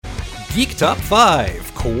Geek Top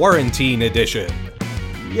 5 Quarantine Edition.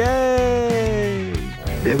 Yay!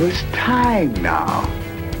 There was time now.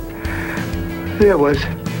 There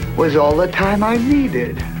was all the time I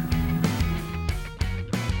needed.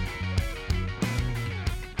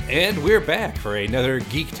 And we're back for another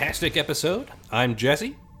Geektastic episode. I'm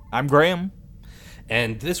Jesse. I'm Graham.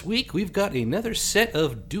 And this week we've got another set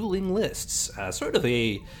of dueling lists. Sort of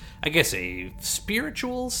a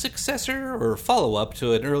spiritual successor or follow-up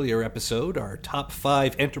to an earlier episode, our Top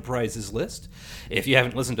 5 Enterprises list. If you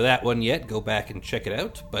haven't listened to that one yet, go back and check it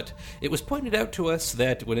out. But it was pointed out to us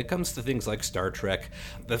that when it comes to things like Star Trek,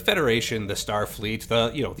 the Federation, the Starfleet,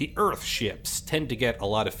 the Earth ships tend to get a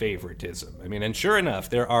lot of favoritism. I mean, and sure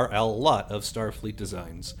enough, there are a lot of Starfleet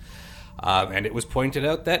designs. And it was pointed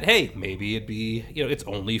out that, hey, maybe it'd be, it's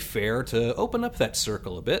only fair to open up that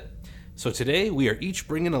circle a bit. So today we are each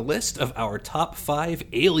bringing a list of our top 5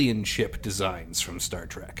 alien ship designs from Star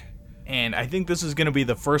Trek. And I think this is going to be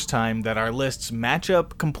the first time that our lists match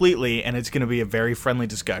up completely, and it's going to be a very friendly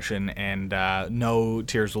discussion, and no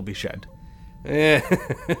tears will be shed.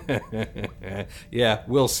 Yeah,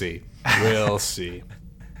 we'll see. We'll see.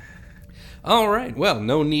 All right, well,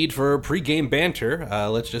 no need for pre-game banter.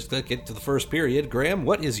 Let's just get to the first period. Graham,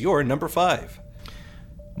 what is your number 5?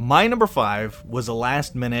 My number 5 was a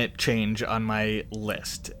last-minute change on my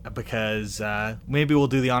list, because maybe we'll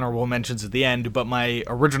do the honorable mentions at the end, but my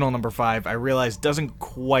original number 5, I realized, doesn't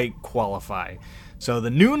quite qualify. So the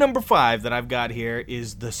new number 5 that I've got here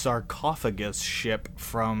is the Sarcophagus ship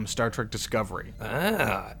from Star Trek Discovery.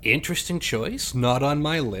 Interesting choice. Not on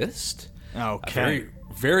my list. Okay.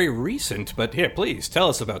 Very recent, but here, please, tell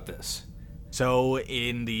us about this. So,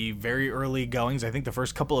 in the very early goings, I think the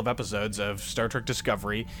first couple of episodes of Star Trek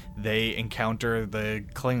Discovery, they encounter the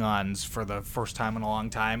Klingons for the first time in a long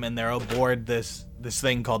time, and they're aboard this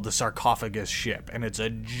thing called the Sarcophagus ship, and it's a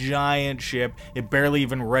giant ship. It barely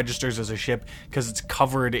even registers as a ship because it's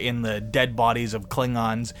covered in the dead bodies of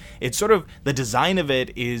Klingons. It's sort of, the design of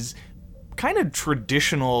it is kind of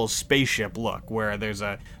traditional spaceship look, where there's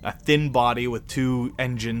a thin body with 2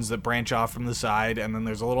 engines that branch off from the side, and then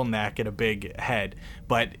there's a little neck and a big head.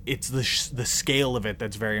 But it's the scale of it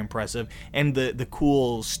that's very impressive, and the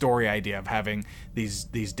cool story idea of having these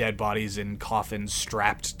dead bodies in coffins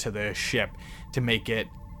strapped to the ship to make it.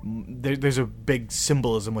 There's a big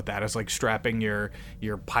symbolism with that. It's like strapping your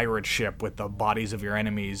pirate ship with the bodies of your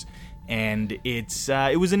enemies, and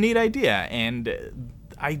it was a neat idea. And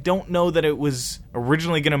I don't know that it was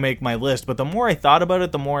originally going to make my list, but the more I thought about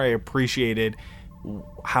it, the more I appreciated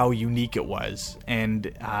how unique it was. And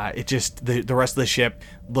it just, the rest of the ship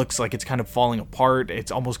looks like it's kind of falling apart.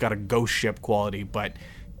 It's almost got a ghost ship quality, but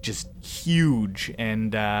just huge.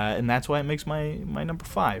 And that's why it makes my number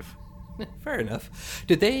 5. Fair enough.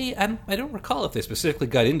 Did they, I don't recall if they specifically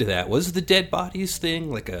got into that. Was the dead bodies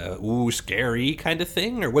thing like a, scary kind of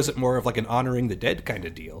thing? Or was it more of like an honoring the dead kind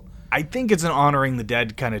of deal? I think it's an honoring the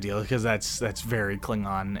dead kind of deal, because that's very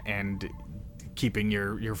Klingon, and keeping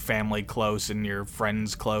your family close and your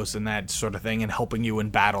friends close and that sort of thing, and helping you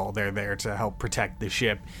in battle. They're there to help protect the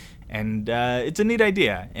ship, and it's a neat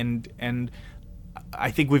idea. And I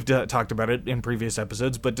think we've talked about it in previous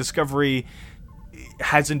episodes, but Discovery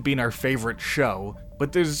hasn't been our favorite show,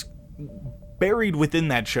 but there's buried within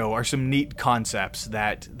that show are some neat concepts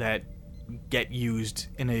that get used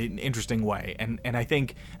in an interesting way. And I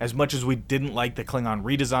think as much as we didn't like the Klingon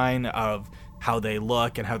redesign of how they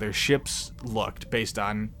look and how their ships looked based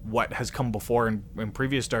on what has come before in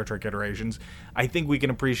previous Star Trek iterations, I think we can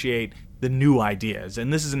appreciate the new ideas.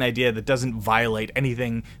 And this is an idea that doesn't violate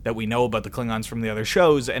anything that we know about the Klingons from the other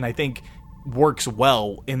shows, and I think works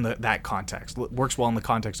well in that context. Works well in the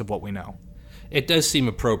context of what we know. It does seem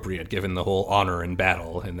appropriate given the whole honor in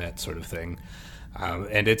battle and that sort of thing.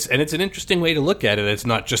 And it's an interesting way to look at it. It's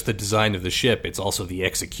not just the design of the ship; it's also the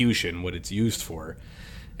execution, what it's used for,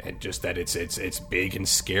 and just that it's big and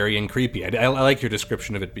scary and creepy. I like your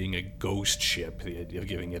description of it being a ghost ship, the idea of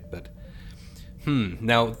giving it. But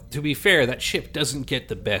now, to be fair, that ship doesn't get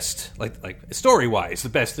the best, like story-wise, the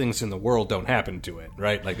best things in the world don't happen to it,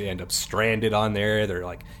 right? Like they end up stranded on there. They're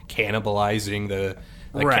like cannibalizing the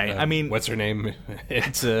right. I mean, what's her name?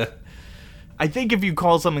 It's I think if you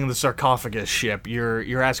call something the Sarcophagus ship,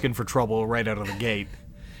 you're asking for trouble right out of the gate.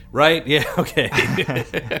 Right? Yeah,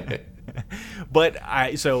 okay. But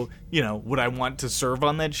would I want to serve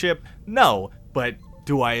on that ship? No. But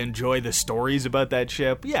do I enjoy the stories about that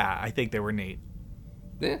ship? Yeah, I think they were neat.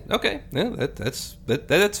 Yeah, okay. Yeah,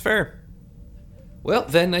 that's fair. Well,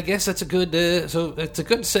 then I guess that's a good. So it's a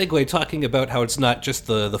good segue talking about how it's not just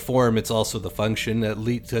the form; it's also the function.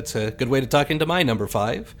 That's a good way to talk into my number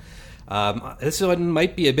 5. This one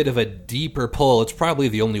might be a bit of a deeper pull. It's probably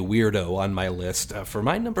the only weirdo on my list. For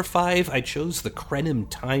my number 5, I chose the Krenim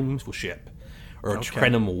Time Ship, or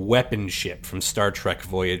Krenim Weapon Ship from Star Trek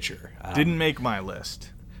Voyager. Didn't make my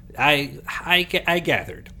list. I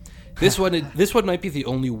gathered. This one might be the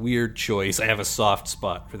only weird choice. I have a soft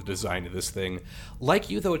spot for the design of this thing. Like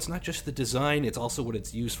you, though, it's not just the design, it's also what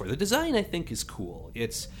it's used for. The design, I think, is cool.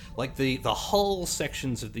 It's like the hull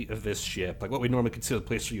sections of this ship, like what we normally consider the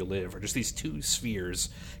place where you live, are just these two spheres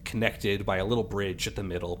connected by a little bridge at the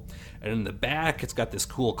middle. And in the back, it's got this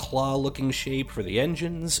cool claw-looking shape for the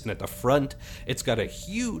engines, and at the front, it's got a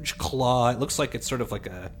huge claw. It looks like it's sort of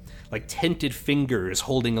like tented fingers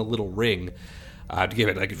holding a little ring. To give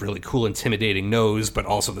it like a really cool, intimidating nose, but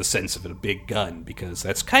also the sense of a big gun, because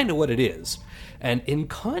that's kind of what it is. And in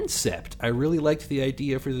concept, I really liked the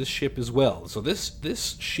idea for this ship as well. So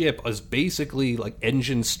this ship is basically like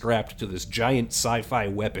engine strapped to this giant sci-fi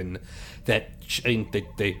weapon that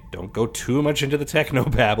they don't go too much into the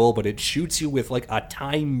technobabble, but it shoots you with like a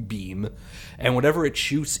time beam, and whatever it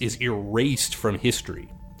shoots is erased from history.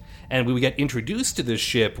 And we get introduced to this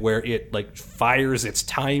ship where it like fires its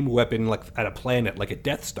time weapon like at a planet like a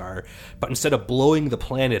Death Star, but instead of blowing the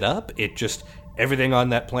planet up, it just everything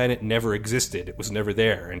on that planet never existed. It was never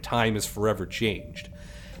there, and time is forever changed.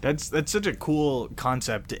 That's such a cool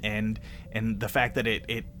concept, and the fact that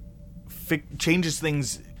it changes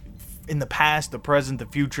things in the past, the present, the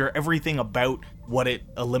future. Everything about what it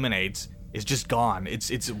eliminates is just gone.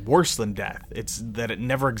 It's worse than death. It's that it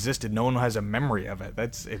never existed. No one has a memory of it.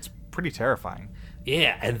 It's pretty terrifying.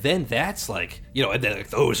 Yeah, and then that's like, and then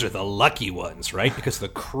those are the lucky ones, right? Because the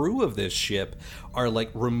crew of this ship are like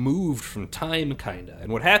removed from time, kinda.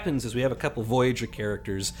 And what happens is we have a couple Voyager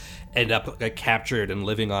characters end up like captured and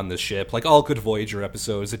living on the ship. Like all good Voyager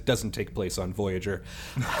episodes, it doesn't take place on Voyager.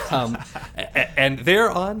 And they're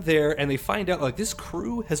on there, and they find out like this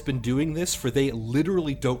crew has been doing this for they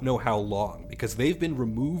literally don't know how long, because they've been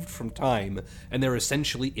removed from time and they're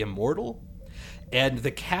essentially immortal. And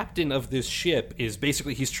the captain of this ship is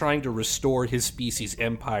basically, he's trying to restore his species'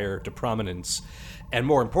 empire to prominence. And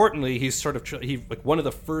more importantly, he's sort of, one of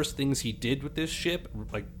the first things he did with this ship,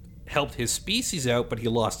 like, helped his species out, but he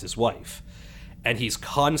lost his wife. And he's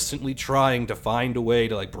constantly trying to find a way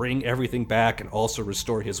to, like, bring everything back and also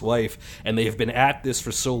restore his wife. And they have been at this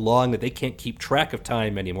for so long that they can't keep track of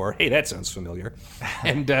time anymore. Hey, that sounds familiar.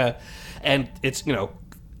 And it's,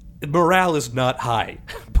 morale is not high,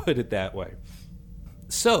 put it that way.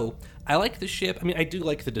 So, I like the ship. I mean, I do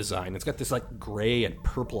like the design. It's got this like gray and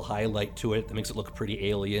purple highlight to it that makes it look pretty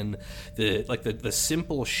alien. The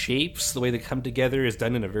simple shapes, the way they come together, is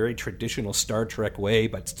done in a very traditional Star Trek way,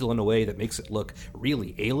 but still in a way that makes it look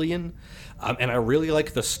really alien. And I really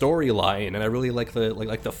like the storyline, and I really like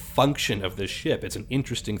the function of this ship. It's an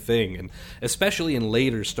interesting thing, and especially in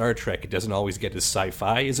later Star Trek, it doesn't always get as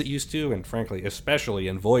sci-fi as it used to, and frankly, especially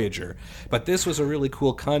in Voyager. But this was a really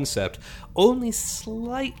cool concept. Only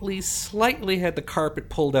slightly had the carpet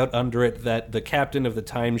pulled out under it that the captain of the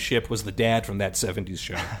time ship was the dad from that 70s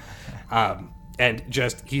show. And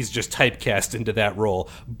he's just typecast into that role.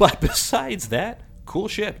 But besides that, cool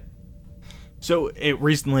ship. So it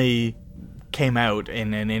recently came out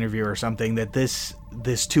in an interview or something that this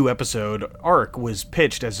 2-episode arc was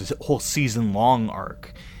pitched as a whole season-long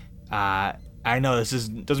arc. I know this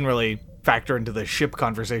doesn't really factor into the ship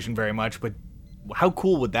conversation very much, but how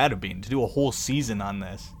cool would that have been to do a whole season on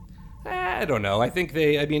this? I don't know. I think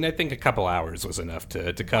a couple hours was enough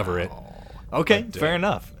to cover it. Okay, fair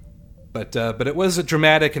enough. But it was a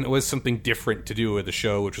dramatic, and it was something different to do with the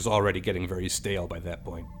show, which was already getting very stale by that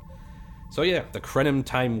point. So yeah, the Krenim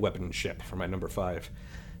Time Weapon Ship for my number 5.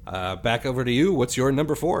 Back over to you. What's your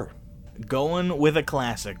number 4? Going with a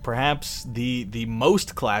classic, perhaps the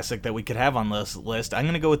most classic that we could have on this list. I'm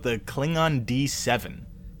going to go with the Klingon D7.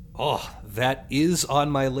 Oh, that is on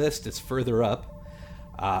my list. It's further up.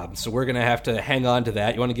 So we're going to have to hang on to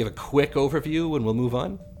that. You want to give a quick overview and we'll move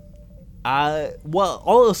on? Well,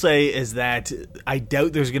 all I'll say is that I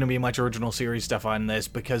doubt there's going to be much original series stuff on this,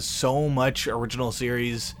 because so much original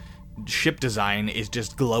series ship design is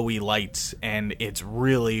just glowy lights, and it's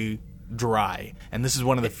really dry. And this is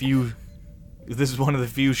one of the few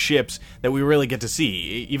ships that we really get to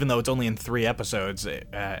see, even though it's only in 3 episodes,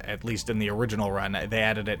 at least in the original run. They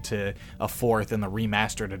added it to a 4th in the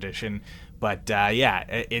remastered edition. But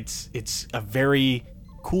it's a very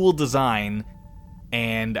cool design,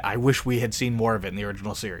 and I wish we had seen more of it in the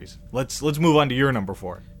original series. Let's move on to your number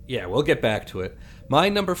 4. Yeah, we'll get back to it. My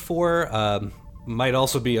number 4 might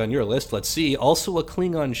also be on your list. Let's see. Also a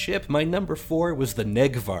Klingon ship. My number 4 was the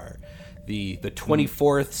Negvar, the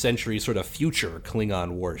 24th century sort of future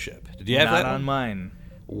Klingon warship. Did you have Not that on one? mine.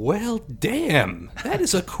 Well, damn, that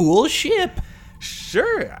is a cool ship.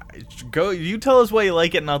 Sure. Go. You tell us why you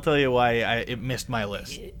like it, and I'll tell you why it missed my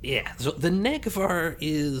list. Yeah, so the Negvar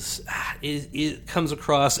it comes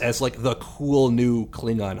across as like the cool new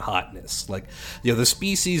Klingon hotness. Like, the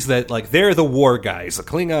species that, like, they're the war guys. The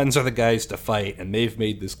Klingons are the guys to fight, and they've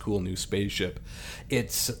made this cool new spaceship. It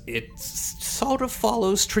sort of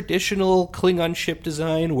follows traditional Klingon ship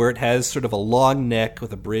design, where it has sort of a long neck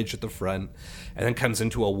with a bridge at the front, and then comes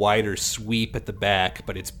into a wider sweep at the back,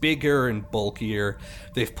 but it's bigger and bulkier.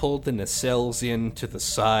 They've pulled the nacelles in to the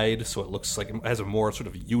side, so it looks like it has a more sort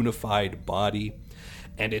of unified body.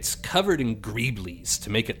 And it's covered in greeblies to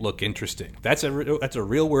make it look interesting. That's a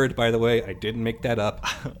real word, by the way. I didn't make that up.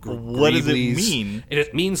 What does it mean?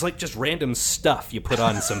 It means like just random stuff you put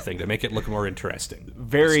on something to make it look more interesting.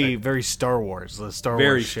 Very Star Wars. The Star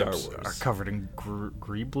Very Wars ships Star Wars. are covered in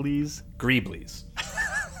greeblies. Greeblies.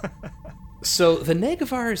 So the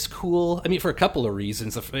Negvar is cool, I mean, for a couple of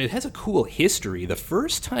reasons. It has a cool history. The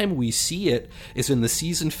first time we see it is in the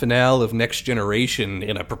season finale of Next Generation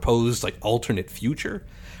in a proposed, like, alternate future,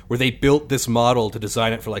 where they built this model to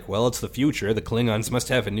design it for, like, well, it's the future. The Klingons must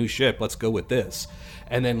have a new ship. Let's go with this.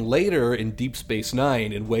 And then later in Deep Space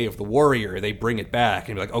Nine, in Way of the Warrior, they bring it back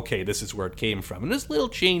and be like, okay, this is where it came from. And there's little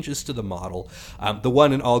changes to the model. The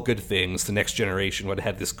one in All Good Things, the Next Generation, would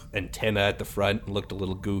have had this antenna at the front and looked a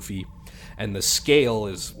little goofy. And the scale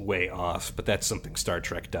is way off, but that's something Star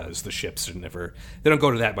Trek does. The ships are they don't go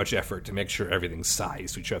to that much effort to make sure everything's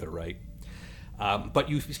sized to each other right. But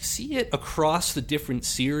you see it across the different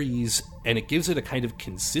series, and it gives it a kind of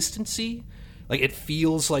consistency. Like, it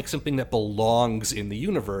feels like something that belongs in the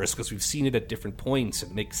universe because we've seen it at different points.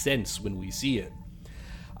 It makes sense when we see it.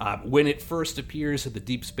 When it first appears in the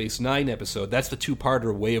Deep Space Nine episode, that's the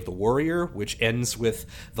two-parter Way of the Warrior, which ends with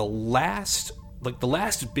the last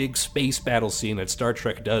big space battle scene that Star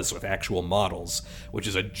Trek does with actual models, which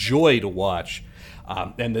is a joy to watch.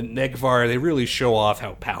 And the Negvar, they really show off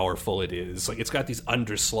how powerful it is. Like, it's got these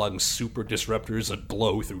underslung super disruptors that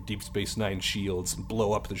blow through Deep Space Nine shields and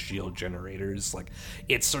blow up the shield generators. Like,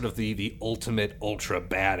 it's sort of the ultimate ultra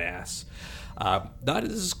badass. Not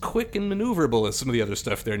as quick and maneuverable as some of the other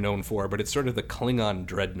stuff they're known for, but it's sort of the Klingon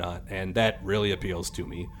dreadnought, and that really appeals to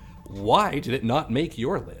me. Why did it not make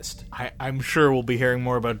your list? I'm sure we'll be hearing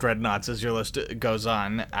more about dreadnoughts as your list goes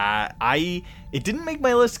on. It didn't make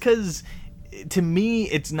my list because, to me,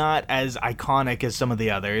 it's not as iconic as some of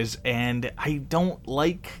the others, and I don't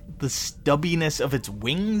like the stubbiness of its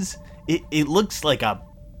wings. It looks like a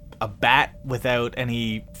bat without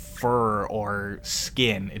any fur or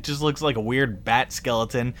skin. It just looks like a weird bat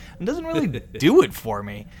skeleton and doesn't really do it for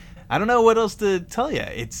me. I don't know what else to tell you.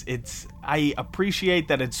 I appreciate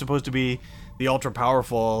that it's supposed to be the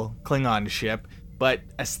ultra-powerful Klingon ship, but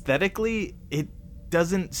aesthetically, it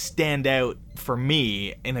doesn't stand out for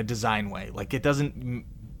me in a design way. Like,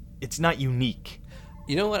 it's not unique.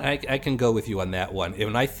 You know what? I can go with you on that one.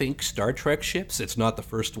 When I think Star Trek ships, it's not the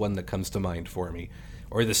first one that comes to mind for me,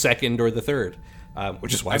 or the second or the third,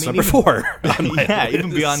 which is why it's number 4. Yeah,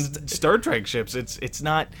 even beyond Star Trek ships, it's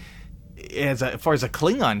not... As far as a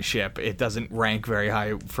Klingon ship, it doesn't rank very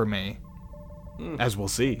high for me, as we'll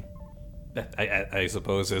see. I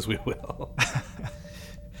suppose, as we will.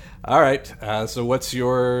 All right. So what's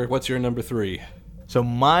your number 3? So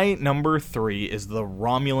my number 3 is the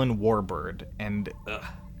Romulan Warbird, and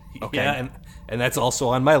okay, yeah, and that's also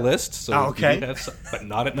on my list. So okay, but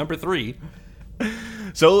not at number 3.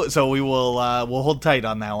 So we will we'll hold tight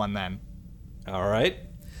on that one then. All right.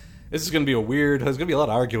 This is going to be there's going to be a lot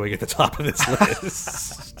of arguing at the top of this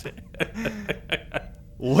list.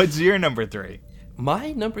 What's your number 3?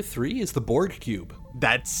 My number 3 is the Borg Cube.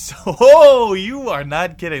 You are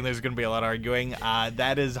not kidding. There's going to be a lot of arguing.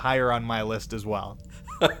 That is higher on my list as well.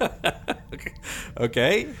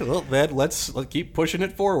 Okay. Well, then let's keep pushing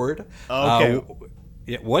it forward. Okay.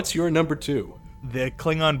 What's your number 2? The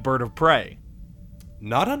Klingon Bird of Prey.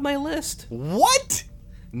 Not on my list. What?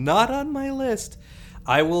 Not on my list.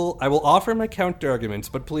 I will offer my counter arguments,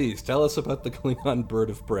 but please tell us about the Klingon Bird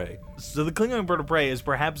of Prey. So the Klingon Bird of Prey is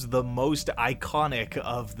perhaps the most iconic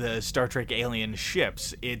of the Star Trek alien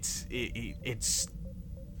ships. It's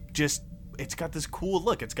got this cool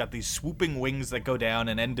look. It's got these swooping wings that go down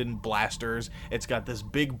and end in blasters. It's got this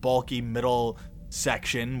big bulky middle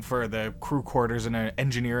section for the crew quarters and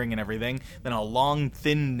engineering and everything, then a long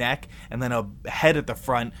thin neck, and then a head at the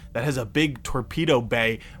front that has a big torpedo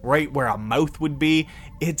bay right where a mouth would be.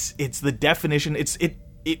 It's the definition.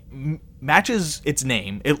 It matches its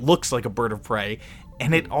name. It looks like a bird of prey,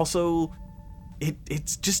 and it also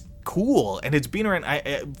it's just cool, and it's been around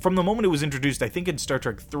from the moment it was introduced. I think in Star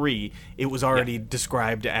Trek 3 it was already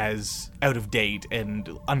described as out of date and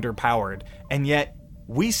underpowered, and yet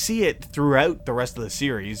we see it throughout the rest of the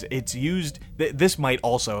series. It's used. This might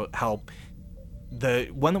also help. The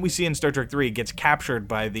one that we see in Star Trek 3 gets captured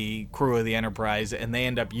by the crew of the Enterprise, and they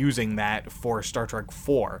end up using that for Star Trek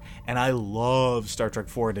 4. And I love Star Trek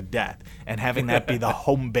 4 to death. And having that be the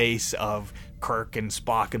home base of Kirk and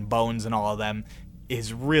Spock and Bones and all of them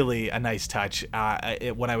is really a nice touch.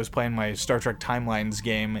 When I was playing my Star Trek Timelines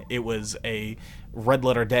game, it was a red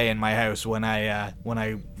letter day in my house when I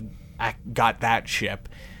got that ship.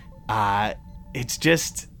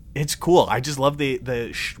 It's cool. I just love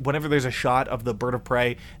whenever there's a shot of the bird of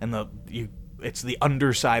prey and it's the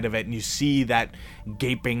underside of it, and you see that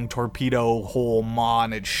gaping torpedo hole maw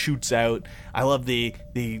and it shoots out. I love that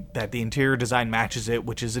the interior design matches it,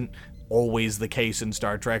 which isn't always the case in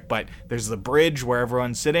Star Trek, but there's the bridge where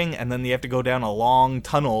everyone's sitting, and then you have to go down a long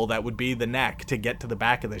tunnel that would be the neck to get to the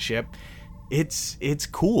back of the ship. It's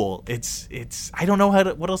cool. It's I don't know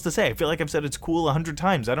what else to say. I feel like I've said it's cool 100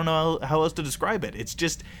 times. I don't know how else to describe it. It's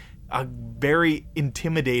just a very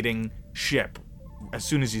intimidating ship as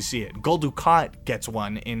soon as you see it. Gul Dukat gets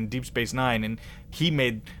one in Deep Space Nine, and he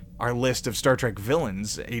made our list of Star Trek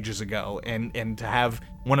villains ages ago, and to have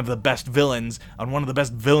one of the best villains on one of the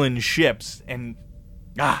best villain ships, and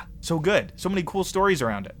so good. So many cool stories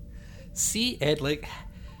around it. See, Ed,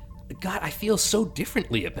 God, I feel so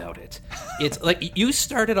differently about it. It's like you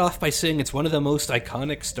started off by saying it's one of the most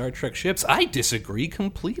iconic Star Trek ships. I disagree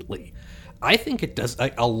completely. I think it does.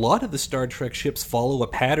 A lot of the Star Trek ships follow a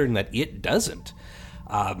pattern that it doesn't.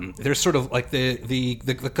 There's sort of like the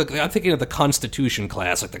I'm thinking of the Constitution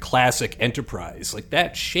class, like the classic Enterprise. Like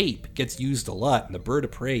that shape gets used a lot, and the Bird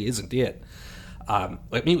of Prey isn't it. I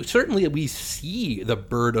mean, certainly we see the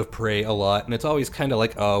Bird of Prey a lot, and it's always kind of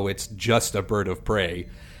like, oh, it's just a Bird of Prey.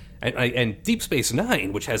 And Deep Space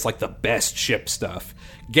Nine, which has like the best ship stuff,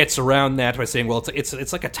 gets around that by saying, well,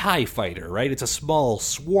 it's like a TIE fighter, right? It's a small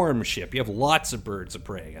swarm ship. You have lots of birds of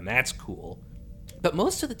prey, and that's cool. But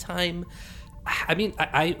most of the time,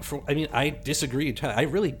 I disagree. I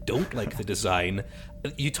really don't like the design.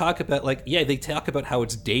 You talk about they talk about how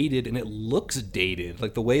it's dated, and it looks dated.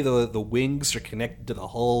 Like the way the wings are connected to the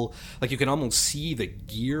hull, like you can almost see the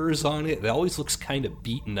gears on it. It always looks kind of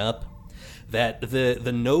beaten up. That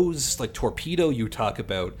the nose, like torpedo you talk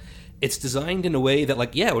about, it's designed in a way that,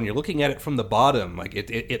 when you're looking at it from the bottom,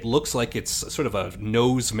 it looks like it's sort of a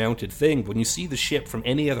nose-mounted thing. When you see the ship from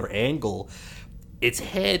any other angle, its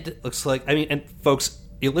head looks like... and folks,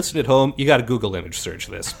 you listen at home, you got to Google image search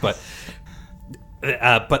this, but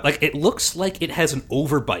it looks like it has an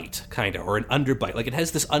overbite, kind of, or an underbite. Like it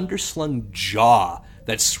has this underslung jaw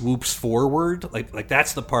that swoops forward, like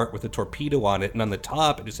that's the part with the torpedo on it, and on the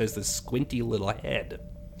top it just has this squinty little head,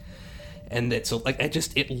 and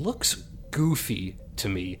it looks goofy to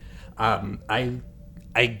me. I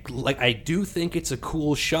do think it's a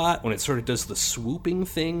cool shot when it sort of does the swooping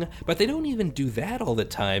thing, but they don't even do that all the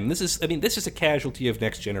time. This is a casualty of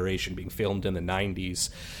Next Generation being filmed in the 90s.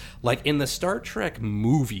 Like in the Star Trek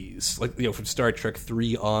movies, from Star Trek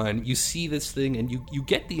 3 on, you see this thing and you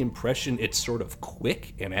get the impression it's sort of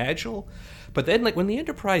quick and agile. But then when the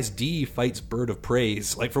Enterprise D fights Bird of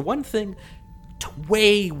Preys, for one thing,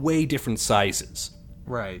 way, way different sizes.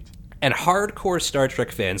 Right. And hardcore Star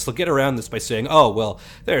Trek fans, they'll get around this by saying, oh, well,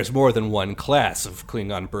 there's more than one class of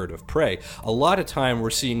Klingon Bird of Prey. A lot of time we're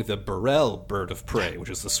seeing the Burrell Bird of Prey, which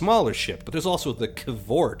is the smaller ship, but there's also the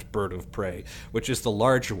Kavort Bird of Prey, which is the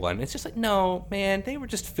larger one. It's just no, man, they were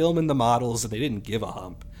just filming the models and they didn't give a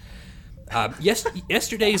hump.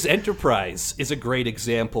 Yesterday's Enterprise is a great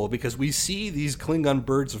example because we see these Klingon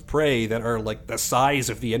Birds of Prey that are like the size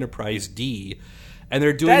of the Enterprise D, and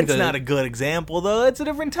they're doing That's not a good example, though. It's a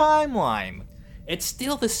different timeline. It's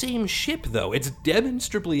still the same ship, though. It's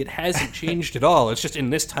demonstrably, it hasn't changed at all. It's just in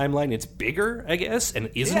this timeline, it's bigger, I guess, and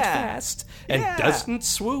isn't fast, and doesn't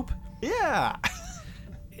swoop. Yeah.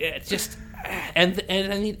 It's just... And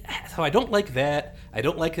I mean, so I don't like that. I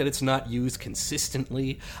don't like that it's not used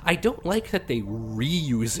consistently. I don't like that they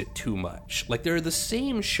reuse it too much. They're the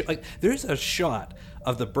same there's a shot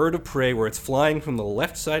of the Bird of Prey where it's flying from the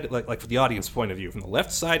left side, from the audience point of view, from the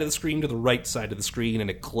left side of the screen to the right side of the screen, and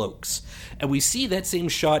it cloaks. And we see that same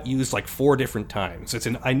shot used 4 different times.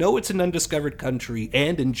 I know it's in Undiscovered Country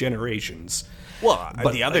and in Generations. Well,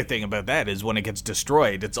 but the other thing about that is when it gets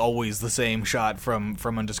destroyed, it's always the same shot from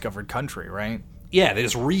Undiscovered Country, right? Yeah, they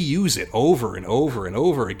just reuse it over and over and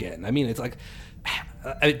over again. I mean, it's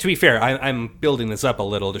To be fair, I'm building this up a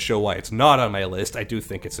little to show why it's not on my list. I do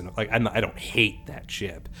think it's I don't hate that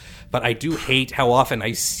ship, but I do hate how often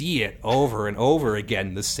I see it over and over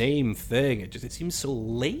again, the same thing. It seems so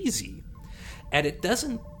lazy, and it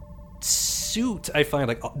doesn't suit. I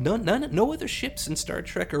find no other ships in Star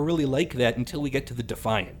Trek are really like that until we get to the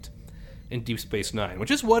Defiant in Deep Space Nine, which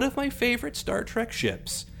is one of my favorite Star Trek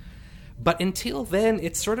ships. But until then,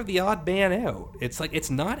 it's sort of the odd man out.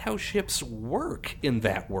 It's not how ships work in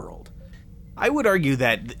that world. I would argue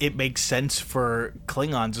that it makes sense for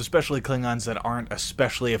Klingons, especially Klingons that aren't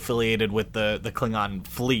especially affiliated with the Klingon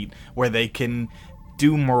fleet, where they can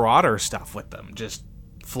do marauder stuff with them. Just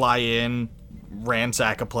fly in,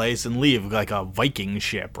 ransack a place, and leave like a Viking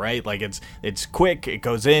ship, right? Like it's quick, it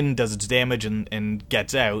goes in, does its damage, and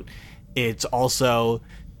gets out. It's also...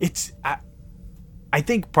 I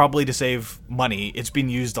think probably to save money, it's been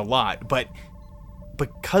used a lot, but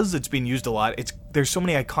because it's been used a lot, there's so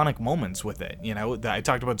many iconic moments with it. You know, I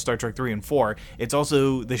talked about Star Trek 3 and 4. It's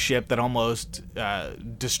also the ship that almost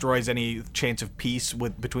destroys any chance of peace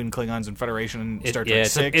between Klingons and Federation in Star Trek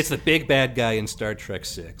 6. It's the big bad guy in Star Trek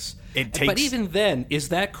 6. But even then, is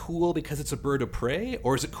that cool because it's a bird of prey,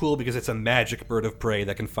 or is it cool because it's a magic bird of prey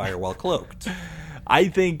that can fire while cloaked? I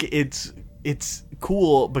think it's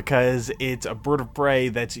cool because it's a bird of prey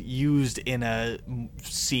that's used in a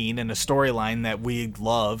scene, in a storyline that we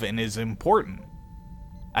love and is important.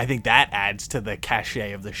 I think that adds to the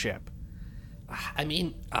cachet of the ship. I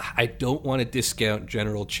mean, I don't want to discount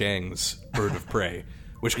General Chang's bird of prey,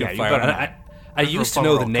 which can fire. I used to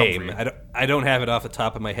know the name. I don't have it off the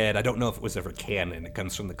top of my head. I don't know if it was ever canon. It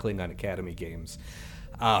comes from the Klingon Academy games.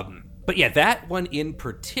 But yeah, that one in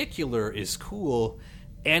particular is cool.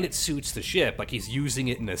 And it suits the ship. Like, he's using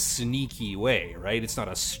it in a sneaky way, right? It's not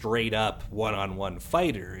a straight-up one-on-one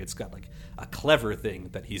fighter. It's got, like, a clever thing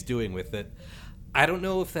that he's doing with it. I don't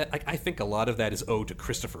know if that... I think a lot of that is owed to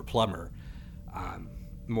Christopher Plummer,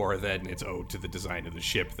 more than it's owed to the design of the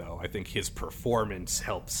ship, though. I think his performance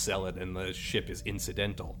helps sell it, and the ship is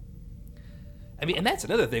incidental. I mean, and that's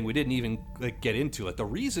another thing we didn't even get into. Like, the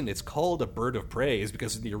reason it's called a bird of prey is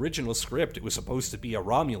because in the original script, it was supposed to be a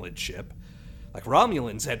Romulan ship. Like,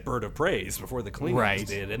 Romulans had bird of preys before the Klingons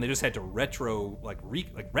did, and they just had to retcon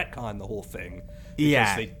the whole thing.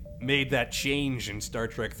 Because they made that change in Star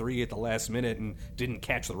Trek 3 at the last minute and didn't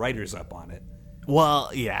catch the writers up on it.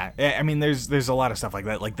 Well, yeah. I mean, there's a lot of stuff like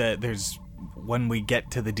that. Like, there's... When we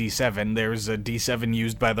get to the D7, there's a D7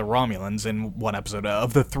 used by the Romulans in one episode.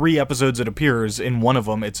 Of the 3 episodes it appears, in one of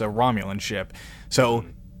them, it's a Romulan ship. So,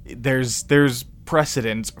 there's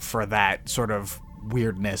precedent for that sort of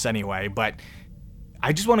weirdness anyway, but...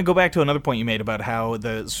 I just want to go back to another point you made about how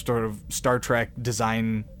the sort of Star Trek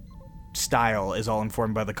design style is all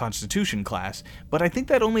informed by the Constitution class, but I think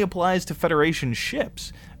that only applies to Federation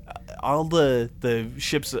ships. All the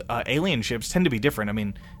ships, alien ships, tend to be different. I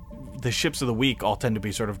mean, the ships of the week all tend to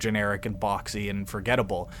be sort of generic and boxy and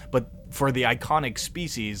forgettable, but for the iconic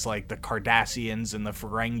species like the Cardassians and the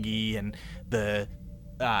Ferengi and the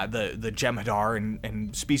Jem'Hadar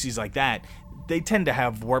and species like that, they tend to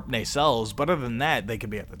have warp nacelles, but other than that, they can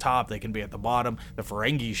be at the top, they can be at the bottom. The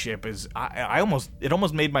Ferengi ship is, it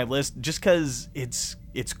almost made my list just because it's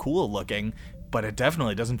cool looking, but it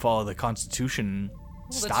definitely doesn't follow the Constitution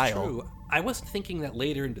style. That's true. I wasn't thinking that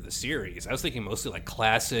later into the series. I was thinking mostly like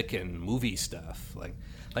classic and movie stuff. Like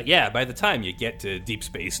yeah, by the time you get to Deep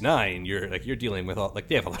Space Nine, you're dealing with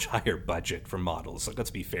they have a much higher budget for models. Like, let's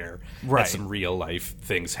be fair, right? That's some real life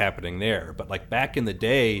things happening there. But like back in the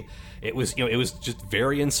day, it was just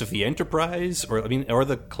variants of the Enterprise, or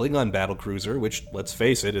the Klingon battlecruiser, which, let's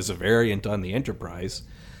face it, is a variant on the Enterprise.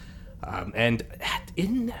 And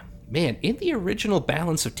in the original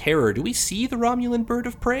Balance of Terror, do we see the Romulan bird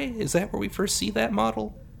of prey? Is that where we first see that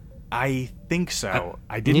model? I think so.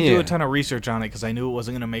 I didn't do a ton of research on it because I knew it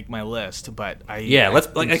wasn't going to make my list, but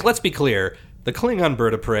let's be clear. The Klingon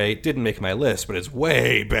bird of prey didn't make my list, but it's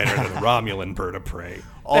way better than the Romulan bird of prey.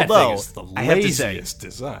 Although, that thing is the laziest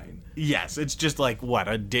design. Yes, it's just like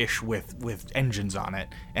a dish with engines on it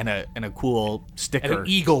and a cool sticker and an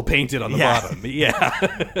eagle painted on the bottom.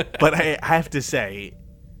 Yeah, but I have to say,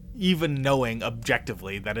 even knowing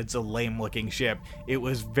objectively that it's a lame-looking ship, it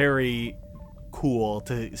was very cool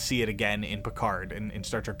to see it again in Picard, in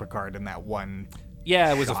Star Trek Picard, in that one.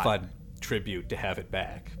 Yeah, it was a fun tribute to have it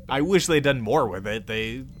back. I wish they'd done more with it.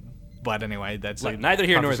 But anyway, that's neither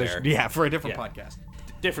here nor there. Yeah, for a different podcast.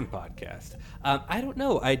 Different podcast. I don't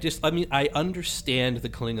know. I understand the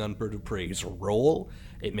Klingon bird of prey's role.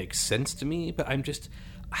 It makes sense to me, but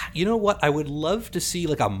you know what? I would love to see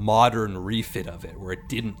like a modern refit of it where it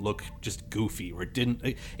didn't look just goofy, where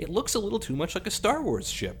it looks a little too much like a Star Wars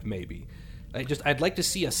ship, maybe. I'd like to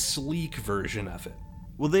see a sleek version of it.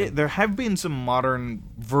 Well, there have been some modern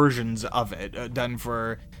versions of it done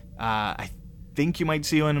for, I think you might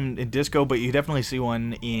see one in Disco, but you definitely see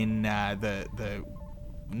one in the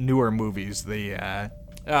newer movies, the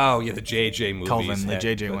the JJ movies. Kelvin, the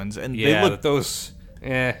JJ ones. And yeah, they look those,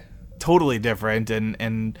 totally different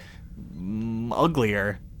and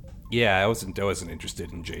uglier. Yeah, I wasn't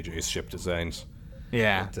interested in JJ's ship designs.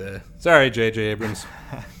 Yeah. But, sorry, JJ Abrams.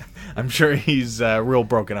 I'm sure he's real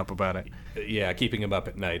broken up about it. Yeah, keeping him up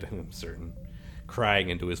at night, I'm certain. Crying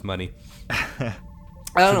into his money. I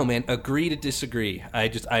don't know, man. Agree to disagree. I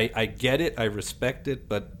get it, I respect it,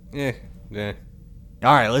 but All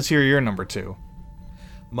right, let's hear your number 2.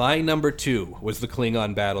 My number 2 was the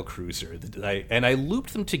Klingon battlecruiser, and I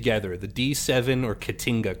looped them together, the D7 or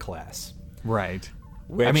Katinga class. Right.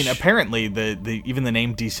 I mean, apparently, even the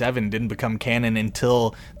name D7 didn't become canon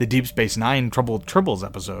until the Deep Space Nine Trouble with Tribbles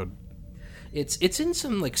episode. It's in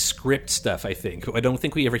some like script stuff, I think. I don't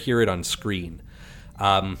think we ever hear it on screen.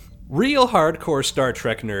 Real hardcore Star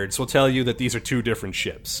Trek nerds will tell you that these are 2 different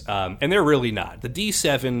ships, and they're really not. The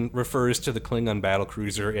D7 refers to the Klingon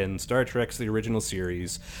battlecruiser in Star Trek's the original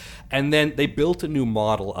series, and then they built a new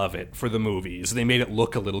model of it for the movies. They made it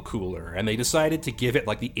look a little cooler, and they decided to give it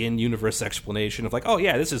like the in-universe explanation of like, oh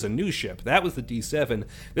yeah, this is a new ship. That was the D7.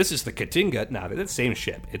 This is the Katinga. No, they're the same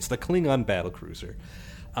ship. It's the Klingon battlecruiser.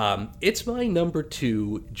 It's my number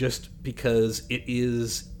 2 just because it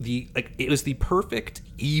was the perfect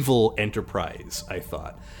evil Enterprise, I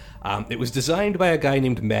thought. It was designed by a guy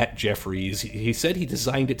named Matt Jeffries. He said he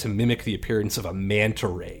designed it to mimic the appearance of a manta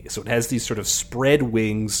ray. So it has these sort of spread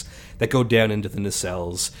wings that go down into the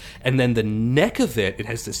nacelles. And then the neck of it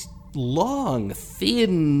has this long,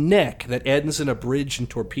 thin neck that ends in a bridge and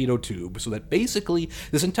torpedo tube. So that basically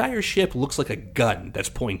this entire ship looks like a gun that's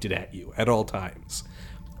pointed at you at all times.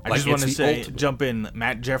 I just want to jump in.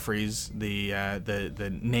 Matt Jeffries,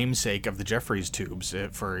 the namesake of the Jeffries tubes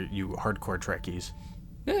for you hardcore Trekkies.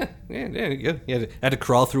 Yeah, you had to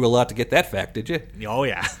crawl through a lot to get that fact, did you? Oh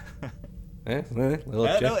yeah. That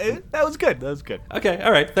was good. That was good. Okay,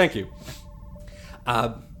 all right, thank you.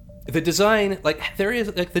 The design, there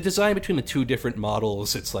is the design between the 2 different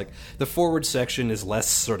models. It's like the forward section is less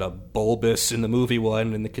sort of bulbous in the movie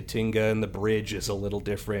one, and the Katinga and the bridge is a little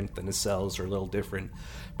different. The nacelles are a little different,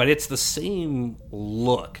 but it's the same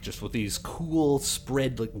look, just with these cool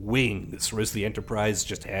spread like wings. Whereas the Enterprise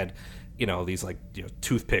just had, these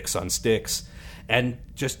toothpicks on sticks, and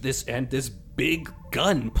just this big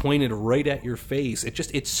gun pointed right at your face.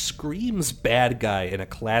 It screams bad guy in a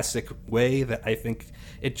classic way that I think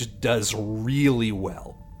it just does really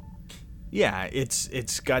well. Yeah,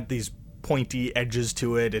 it's got these pointy edges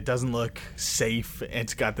to it. It doesn't look safe.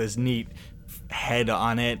 It's got this neat head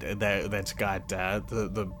on it that's got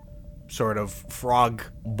the sort of frog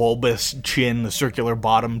bulbous chin, the circular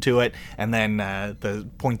bottom to it, and then the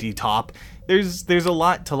pointy top. There's a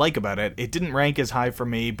lot to like about it. It didn't rank as high for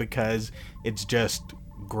me because it's just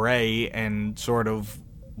gray and sort of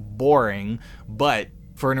boring, but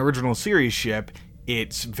for an original series ship,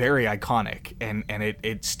 it's very iconic and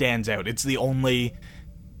it stands out. It's the only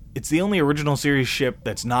original series ship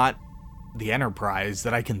that's not the Enterprise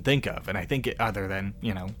that I can think of, and I think other than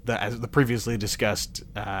the previously discussed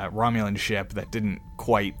Romulan ship that didn't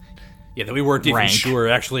quite that we weren't rank. Even sure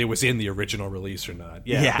actually it was in the original release or not.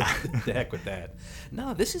 Yeah. The heck with that.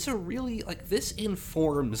 No, this is a really this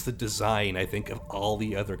informs the design, I think, of all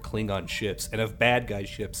the other Klingon ships and of bad guy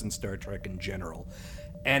ships in Star Trek in general.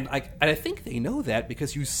 And I think they know that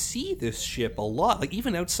because you see this ship a lot.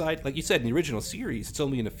 Even outside, like you said, in the original series, it's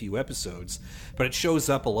only in a few episodes, but it shows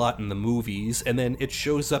up a lot in the movies, and then it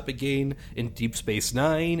shows up again in Deep Space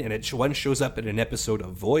Nine, and one shows up in an episode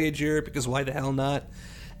of Voyager, because why the hell not?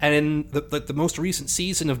 And in the most recent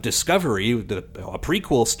season of Discovery, a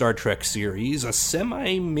prequel Star Trek series, a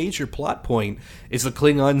semi-major plot point is the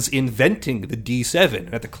Klingons inventing the D7.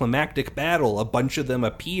 And at the climactic battle, a bunch of them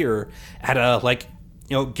appear at a,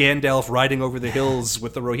 Gandalf riding over the hills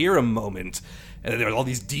with the Rohirrim moment. And there are all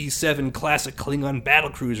these D7 classic Klingon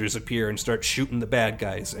battlecruisers appear and start shooting the bad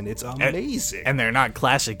guys, and it's amazing. And they're not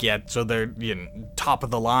classic yet, so they're top of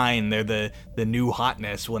the line. They're the new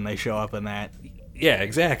hotness when they show up in that. Yeah,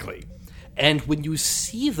 exactly. And when you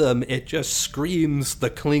see them, it just screams the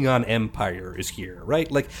Klingon Empire is here,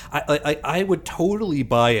 right? I would totally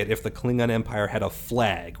buy it if the Klingon Empire had a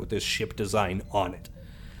flag with this ship design on it.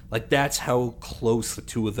 That's how close the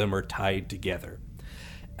 2 of them are tied together.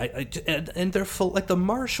 And they're like the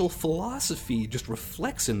martial philosophy just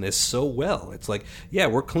reflects in this so well. It's like, yeah,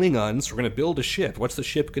 we're Klingons. We're going to build a ship. What's the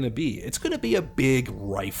ship going to be? It's going to be a big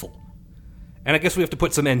rifle, and I guess we have to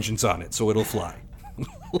put some engines on it so it'll fly.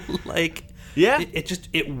 Like, yeah,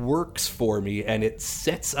 it works for me, and it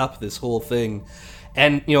sets up this whole thing.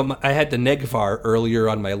 And I had the Negvar earlier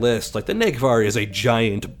on my list. Like, the Negvar is a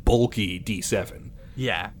giant, bulky D7.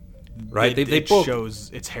 Yeah, right. It both shows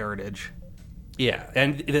its heritage. Yeah,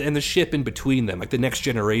 and the ship in between them, like the Next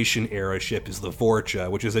Generation era ship, is the Vorcha,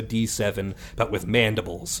 which is a D7, but with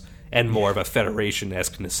mandibles and more of a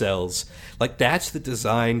Federation-esque nacelles. Like, that's the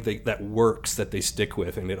design that works, that they stick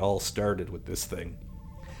with, and it all started with this thing.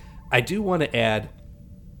 I do want to add,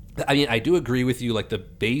 I mean, I do agree with you, like, the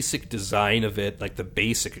basic design of it, like the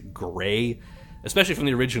basic gray, especially from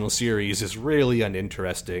the original series, is really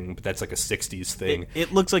uninteresting, but that's like a 60s thing.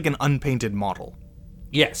 It looks like an unpainted model.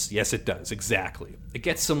 Yes, it does, exactly. It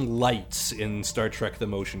gets some lights in Star Trek: The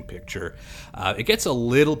Motion Picture. It gets a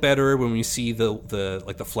little better when we see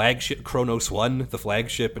the flagship Kronos 1, the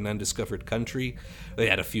flagship in Undiscovered Country. They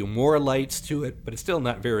add a few more lights to it, but it's still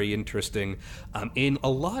not very interesting. In a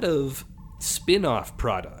lot of spin-off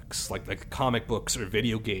products, like comic books or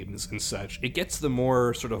video games and such, it gets the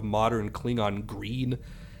more sort of modern Klingon green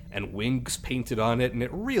and wings painted on it, and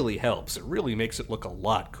it really helps. It really makes it look a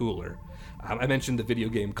lot cooler. I mentioned the video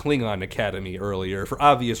game Klingon Academy earlier. For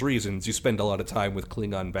obvious reasons, you spend a lot of time with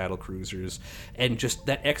Klingon battlecruisers, and just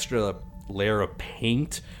that extra layer of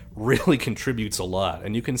paint really contributes a lot.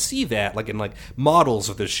 And you can see that in models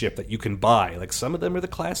of the ship that you can buy. Like, some of them are the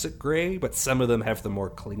classic gray, but some of them have the more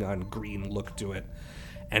Klingon green look to it.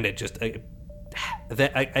 And it just...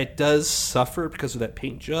 it does suffer because of that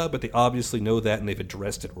paint job, but they obviously know that, and they've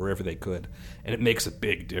addressed it wherever they could. And it makes a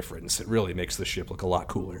big difference. It really makes the ship look a lot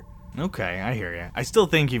cooler. Okay, I hear you. I still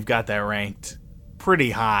think you've got that ranked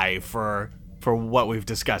pretty high for what we've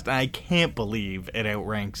discussed. And I can't believe it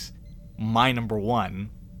outranks my number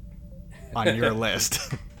one on your list.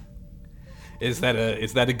 Is that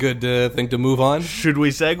a good thing to move on? Should we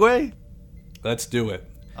segue? Let's do it.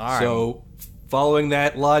 All right. So, following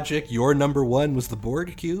that logic, your number one was the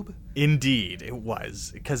Borg cube? Indeed, it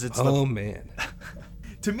was, because it's man.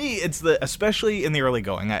 To me, it's especially in the early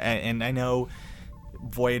going, and I know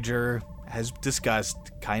Voyager has discussed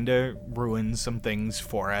kind of ruins some things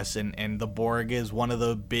for us, and the Borg is one of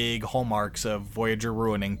the big hallmarks of Voyager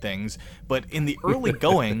ruining things. But in the early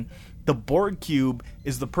going, the Borg cube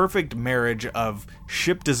is the perfect marriage of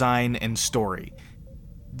ship design and story.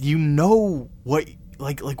 You know what,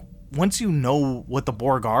 like once you know what the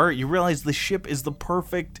Borg are, you realize the ship is the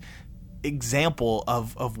perfect example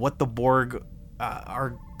of what the Borg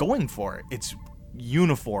are going for. It's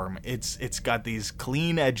uniform. It's got these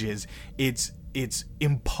clean edges. It's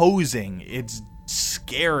imposing. It's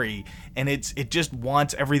scary, and it just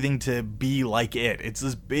wants everything to be like it. It's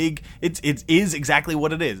this big. It is exactly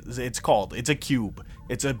what it is. It's called. It's a cube.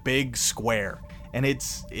 It's a big square, and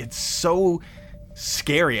it's so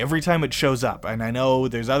scary every time it shows up. And I know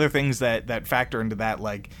there's other things that factor into that,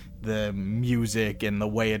 like the music and the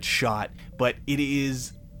way it's shot, but it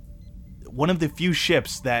is one of the few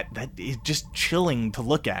ships that is just chilling to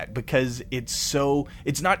look at, because it's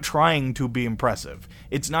not trying to be impressive.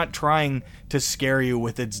 It's not trying to scare you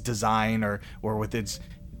with its design or with its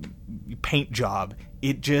paint job.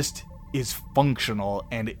 It just is functional,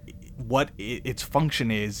 and what its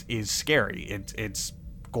function is scary. It's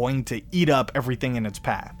going to eat up everything in its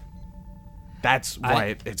path. That's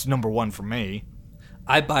why it's number one for me.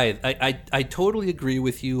 I buy it. I totally agree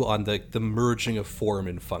with you on the merging of form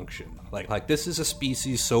and function. Like this is a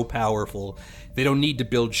species so powerful, they don't need to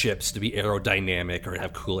build ships to be aerodynamic or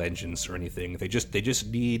have cool engines or anything. They just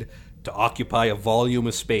need to occupy a volume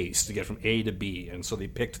of space to get from A to B. And so they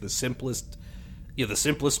picked the simplest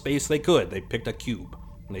space they could. They picked a cube,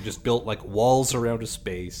 and they just built like walls around a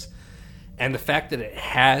space. And the fact that it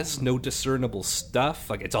has no discernible stuff,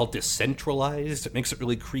 like it's all decentralized, it makes it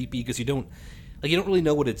really creepy, because you don't really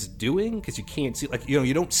know what it's doing, because you can't see,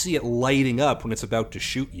 you don't see it lighting up when it's about to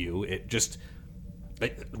shoot you. It just,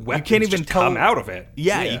 weapons you can't even just come out of it.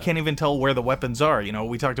 Yeah, you can't even tell where the weapons are.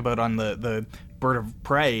 We talked about on the Bird of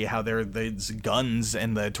Prey how there are these guns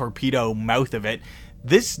and the torpedo mouth of it.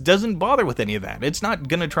 This doesn't bother with any of that. It's not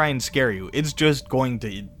going to try and scare you. It's just going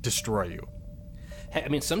to destroy you. I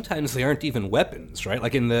mean, sometimes they aren't even weapons, right?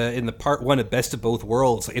 Like in the part one of Best of Both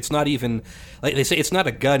Worlds, it's not even, like they say, it's not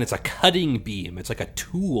a gun, it's a cutting beam. It's like a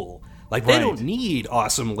tool. Like, they don't need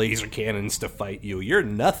awesome laser cannons to fight you. You're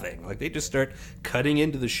nothing. Like, they just start cutting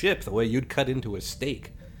into the ship the way you'd cut into a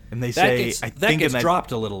steak. And they say, that gets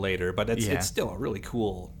dropped a little later, but it's still a really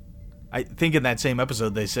cool I think in that same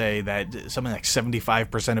episode they say that something like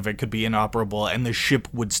 75% of it could be inoperable and the ship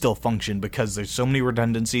would still function because there's so many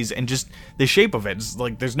redundancies and just the shape of it. It's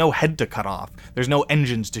like there's no head to cut off. There's no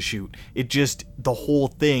engines to shoot. It just, the whole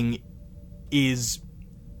thing is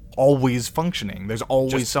always functioning. There's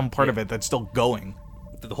always some part of it that's still going.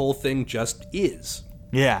 The whole thing just is.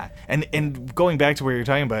 Yeah, and going back to where you're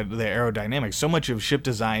talking about the aerodynamics, so much of ship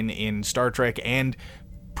design in Star Trek and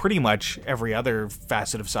pretty much every other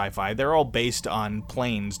facet of sci-fi, they're all based on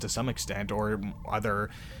planes to some extent or other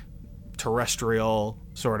terrestrial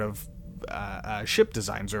sort of ship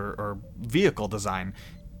designs or vehicle design.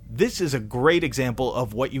 This is a great example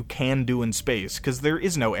of what you can do in space because there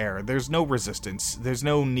is no air, there's no resistance, there's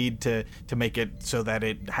no need to make it so that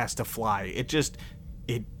it has to fly. It just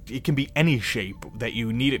it can be any shape that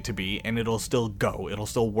you need it to be, and it'll still go. It'll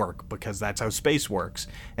still work because that's how space works,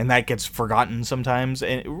 and that gets forgotten sometimes,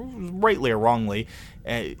 and rightly or wrongly,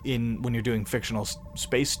 when you're doing fictional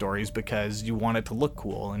space stories because you want it to look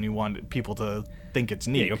cool and you want people to think it's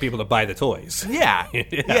neat. Yeah, you want people to buy the toys. Yeah,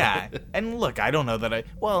 yeah. And look, I don't know that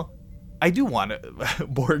I do want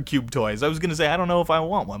Borg Cube toys. I was gonna say I don't know if I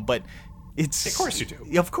want one, but it's of course you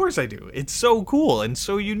do. Of course I do. It's so cool and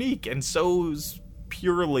so unique and so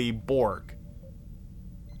purely Borg.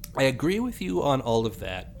 I agree with you on all of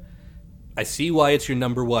that. I see why it's your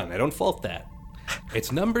number one. I don't fault that. It's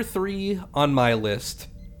number 3 on my list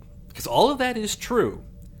because all of that is true.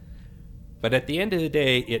 But at the end of the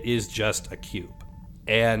day, it is just a cube.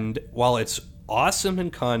 And while it's awesome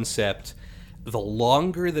in concept, the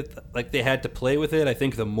longer that they had to play with it, I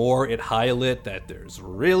think the more it highlighted that there's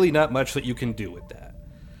really not much that you can do with that.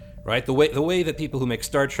 Right? The way that people who make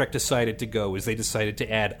Star Trek decided to go is they decided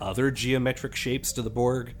to add other geometric shapes to the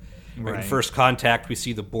Borg. Right. In First Contact, we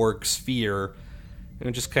see the Borg sphere,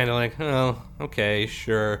 and just kind of like, oh, okay,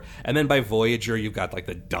 sure. And then by Voyager, you've got like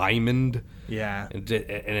the diamond. Yeah. And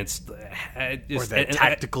it's or the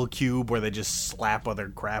tactical cube where they just slap other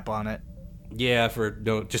crap on it. Yeah,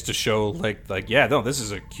 just to show like yeah, no, this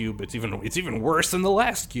is a cube. It's even worse than the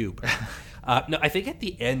last cube. No, I think at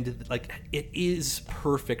the end, like, it is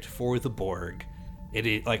perfect for the Borg. It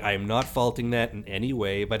is like I am not faulting that in any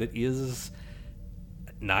way, but it is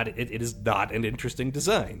not. It is not an interesting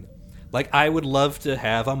design. Like, I would love to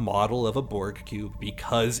have a model of a Borg cube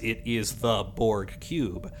because it is the Borg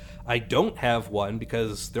cube. I don't have one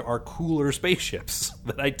because there are cooler spaceships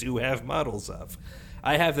that I do have models of.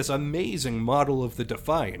 I have this amazing model of the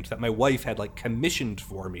Defiant that my wife had like commissioned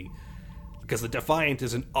for me. Because the Defiant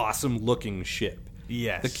is an awesome-looking ship.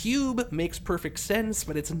 Yes. The Cube makes perfect sense,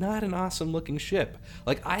 but it's not an awesome-looking ship.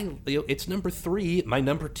 Like, it's number 3. My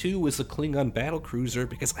number 2 is the Klingon battlecruiser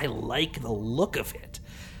because I like the look of it.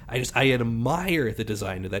 I admire the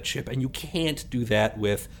design of that ship, and you can't do that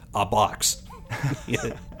with a box.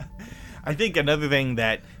 I think another thing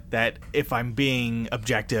that if I'm being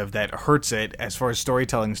objective, that hurts it as far as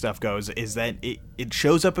storytelling stuff goes, is that it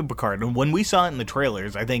shows up in Picard. And when we saw it in the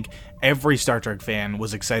trailers, I think every Star Trek fan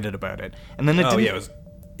was excited about it. And then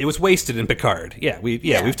it was wasted in Picard.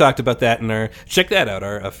 We've talked about that in check that out.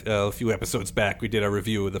 A few episodes back, we did a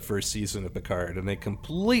review of the first season of Picard, and they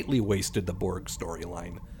completely wasted the Borg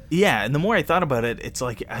storyline. Yeah, and the more I thought about it, it's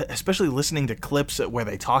like, especially listening to clips where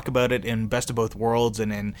they talk about it in Best of Both Worlds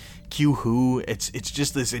and in Q Who, it's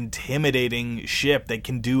just this intimidating ship that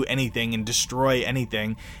can do anything and destroy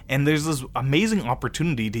anything. And there's this amazing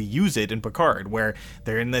opportunity to use it in Picard, where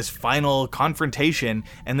they're in this final confrontation,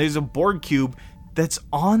 and there's a Borg cube that's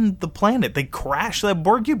on the planet. They crash that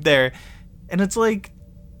Borg cube there, and it's like,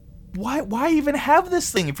 why even have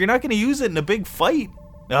this thing if you're not going to use it in a big fight?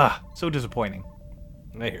 So disappointing.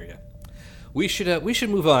 I hear you. We should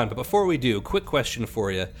move on, but before we do, quick question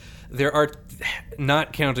for you. There are,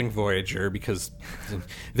 not counting Voyager, because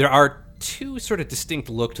there are 2 sort of distinct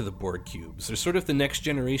look to the Borg cubes. There's sort of the Next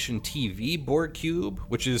Generation TV Borg cube,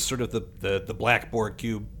 which is sort of the black Borg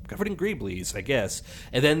cube covered in greeblies, I guess.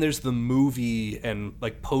 And then there's the movie and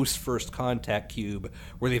like post First Contact cube,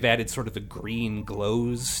 where they've added sort of the green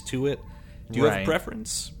glows to it. Do you have a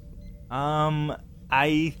preference?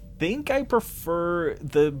 I think I prefer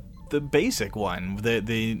the basic one,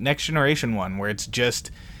 the Next Generation one, where it's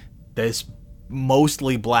just this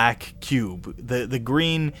mostly black cube. The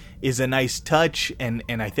green is a nice touch, and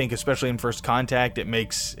I think especially in First Contact,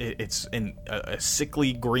 it's a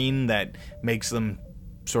sickly green that makes them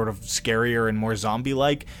sort of scarier and more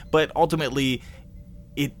zombie-like. But ultimately,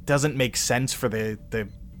 it doesn't make sense for the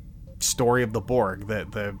story of the Borg,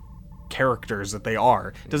 the characters that they are.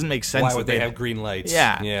 It doesn't make sense. Why would they have green lights?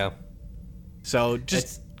 Yeah. So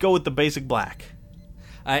just go with the basic black.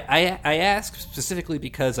 I ask specifically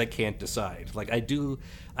because I can't decide. Like, I do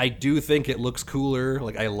think it looks cooler.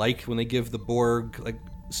 Like, I like when they give the Borg, like,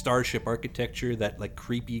 starship architecture that, like,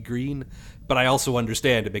 creepy green. But I also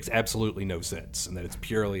understand it makes absolutely no sense and that it's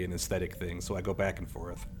purely an aesthetic thing. So I go back and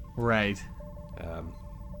forth. Right.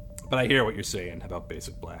 But I hear what you're saying about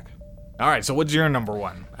Basic Black. All right, so what's your number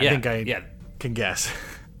one? I think I yeah. can guess.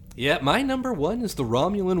 Yeah, my number one is the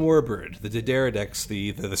Romulan Warbird, the D'Deridex,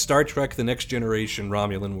 the Star Trek The Next Generation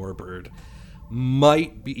Romulan Warbird.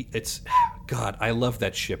 God, I love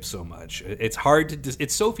that ship so much. It's hard to...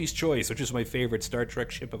 It's Sophie's Choice, which is my favorite Star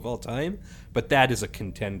Trek ship of all time, but that is a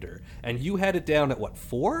contender. And you had it down at, what,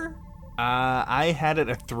 4? I had it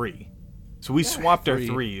at 3. So we swapped 3.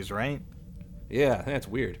 our 3s, right? Yeah, that's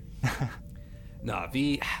weird.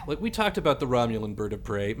 We talked about the Romulan Bird of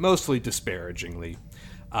Prey, mostly disparagingly.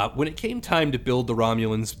 When it came time to build the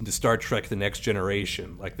Romulans into Star Trek The Next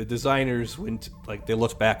Generation, like, the designers they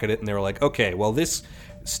looked back at it and they were like, okay, well, this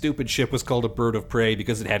stupid ship was called a Bird of Prey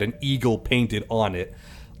because it had an eagle painted on it.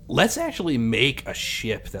 Let's actually make a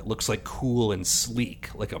ship that looks like cool and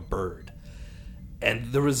sleek, like a bird.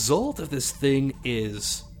 And the result of this thing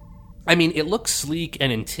is... I mean, it looks sleek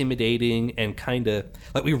and intimidating and kind of...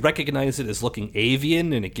 Like, we recognize it as looking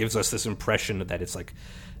avian, and it gives us this impression that it's, like,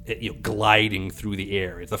 gliding through the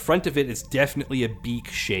air. The front of it is definitely a beak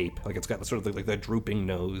shape. Like, it's got sort of like the drooping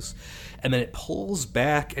nose. And then it pulls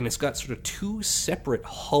back, and it's got sort of 2 separate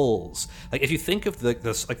hulls. Like, if you think of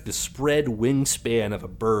the spread wingspan of a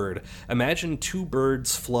bird, imagine 2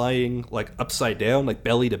 birds flying, like, upside down, like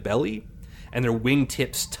belly to belly, and their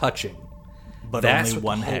wingtips touching. But only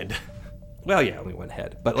one head. Well, yeah, only one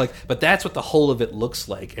head. But that's what the whole of it looks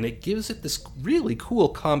like. And it gives it this really cool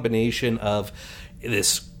combination of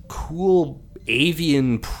this cool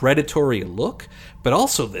avian predatory look, but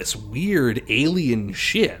also this weird alien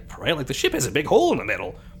ship, right? Like, the ship has a big hole in the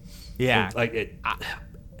middle. Yeah. Like it.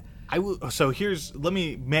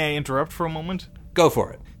 May I interrupt for a moment? Go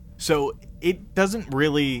for it. So it doesn't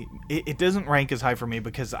rank as high for me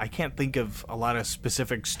because I can't think of a lot of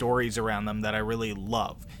specific stories around them that I really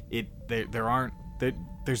love.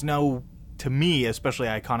 There's no, to me, especially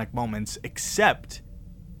iconic moments, except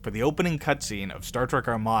for the opening cutscene of Star Trek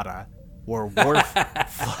Armada, where Worf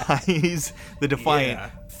flies the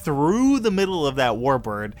Defiant through the middle of that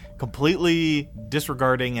warbird, completely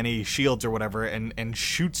disregarding any shields or whatever, and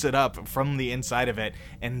shoots it up from the inside of it,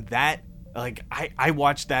 and that... Like, I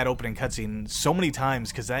watched that opening cutscene so many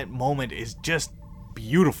times because that moment is just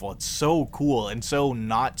beautiful. It's so cool and so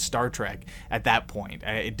not Star Trek at that point.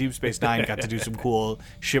 Deep Space Nine got to do some cool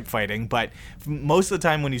ship fighting, but most of the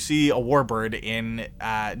time when you see a warbird in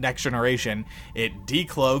Next Generation, it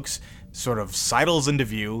decloaks, sort of sidles into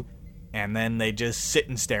view, and then they just sit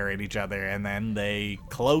and stare at each other, and then they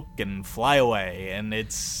cloak and fly away, and they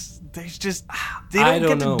don't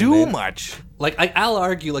get to do much. Like, I'll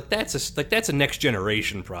argue, like, that's a Next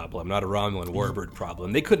Generation problem, not a Romulan Warbird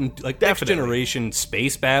problem. They couldn't, like, Next Generation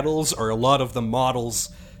space battles are a lot of the models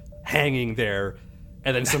hanging there,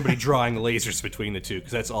 and then somebody drawing lasers between the two,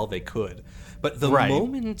 because that's all they could. But the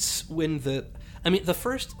moments when the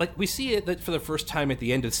first, like, we see it for the first time at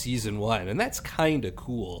the end of season 1, and that's kind of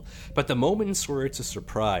cool. But the moments where it's a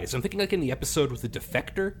surprise, I'm thinking, like, in the episode with the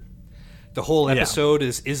Defector, the whole episode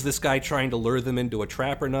is this guy trying to lure them into a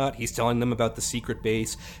trap or not? He's telling them about the secret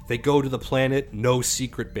base. They go to the planet, no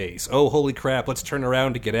secret base. Oh, holy crap, let's turn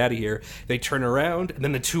around to get out of here. They turn around, and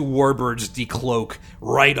then the 2 warbirds decloak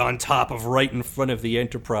right on top of, right in front of the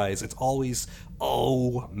Enterprise. It's always,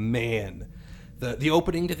 oh, man. The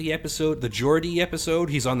opening to the episode, the Geordi episode,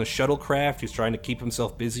 he's on the shuttlecraft, he's trying to keep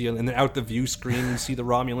himself busy, and then out the view screen you see the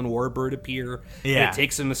Romulan warbird appear. Yeah. And it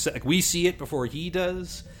takes him a sec. We see it before he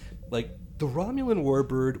does. Like, the Romulan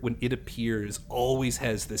warbird, when it appears, always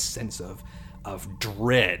has this sense of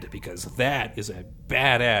dread, because that is a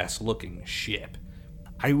badass-looking ship.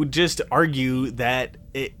 I would just argue that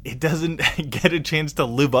it doesn't get a chance to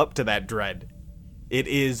live up to that dread. It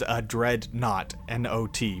is a dread, not an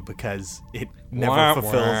OT, because it never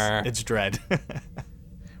fulfills its dread.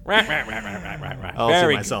 I'll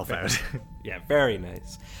see myself out. Yeah, very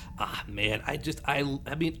nice. Ah, man, I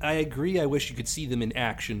mean, I agree. I wish you could see them in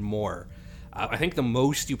action more. I think the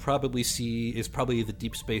most you probably see is probably the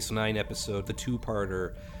Deep Space Nine episode, the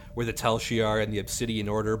 2-parter, where the Tal Shiar and the Obsidian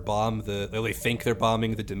Order they think they're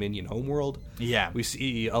bombing the Dominion homeworld. Yeah. We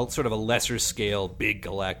see sort of a lesser scale, big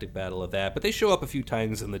galactic battle of that, but they show up a few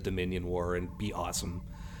times in the Dominion War and be awesome.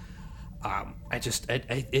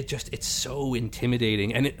 It's so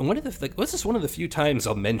intimidating, and this is one of the few times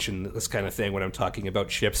I'll mention this kind of thing when I'm talking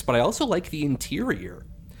about ships. But I also like the interior.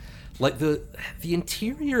 Like the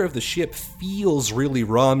interior of the ship feels really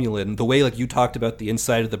Romulan. The way like you talked about the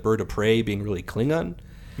inside of the bird of prey being really Klingon.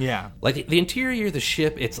 Yeah. Like the interior of the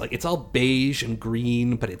ship, it's like it's all beige and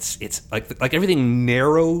green, but it's like everything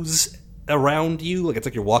narrows around you. Like it's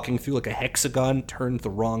like you're walking through like a hexagon turned the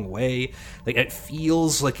wrong way. Like it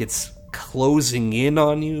feels like it's closing in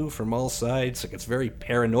on you from all sides. Like it's very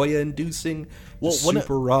paranoia inducing. Well,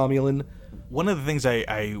 super Romulan. One of the things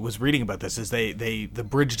I was reading about this is the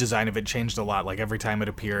bridge design of it changed a lot. Like every time it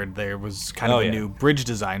appeared, there was kind of a new bridge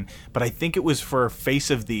design. But I think it was for Face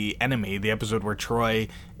of the Enemy, the episode where Troy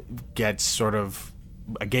gets sort of,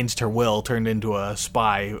 against her will, turned into a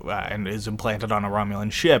spy and is implanted on a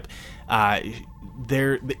Romulan ship.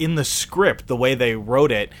 There, in the script, the way they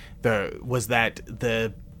wrote it, was that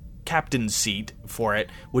the captain's seat for it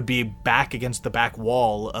would be back against the back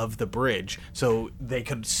wall of the bridge, so they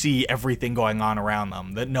could see everything going on around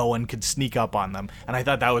them, that no one could sneak up on them. And I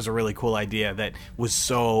thought that was a really cool idea that was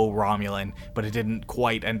so Romulan, but it didn't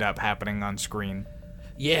quite end up happening on screen.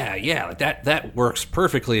 Yeah, like that works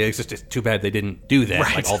perfectly. It's just too bad they didn't do that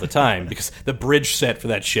like all the time, because the bridge set for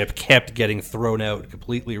that ship kept getting thrown out,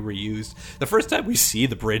 completely reused. The first time we see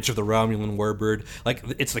the bridge of the Romulan Warbird, like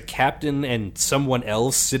it's the captain and someone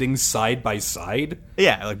else sitting side by side.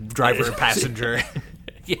 Yeah, like driver and passenger.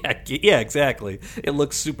 Yeah, exactly. It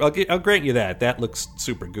looks super. I'll grant you that. That looks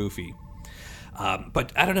super goofy.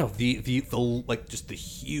 But I don't know, the like just the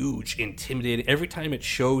huge, intimidating. Every time it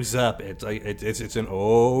shows up, it's like it's an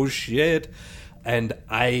oh shit, and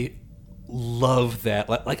I love that.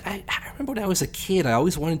 Like I remember when I was a kid, I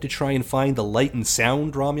always wanted to try and find the light and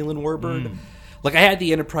sound Romulan Warbird. Like I had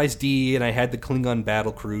the Enterprise D and I had the Klingon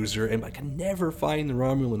battle cruiser, and I could never find the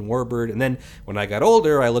Romulan Warbird. And then when I got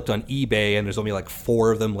older, I looked on eBay, and there's only like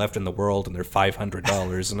 4 of them left in the world, and they're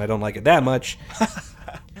 $500, and I don't like it that much.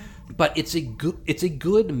 But it's a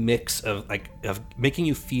good mix of making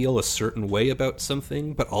you feel a certain way about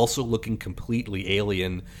something, but also looking completely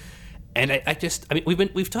alien. And I mean,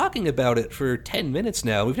 we've talking about it for 10 minutes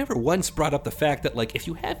now. We've never once brought up the fact that like if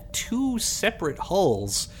you have 2 separate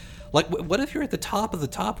hulls, like what if you're at the top of the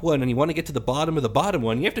top one and you want to get to the bottom of the bottom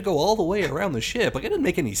one? You have to go all the way around the ship. Like it doesn't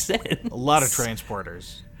make any sense. A lot of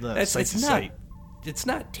transporters. It's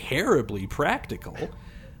not terribly practical.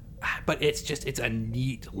 But it's a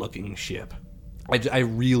neat looking ship. I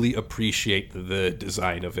really appreciate the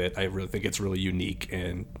design of it. I really think it's really unique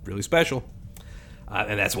and really special.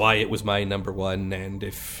 And that's why it was my number one.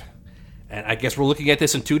 And I guess we're looking at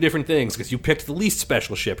this in 2 different things, because you picked the least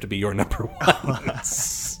special ship to be your number one.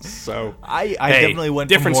 So I definitely went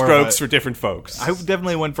different for strokes for different folks. I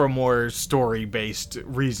definitely went for more story-based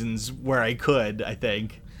reasons where I could, I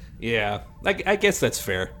think. Yeah, I guess that's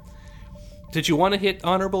fair. Did you want to hit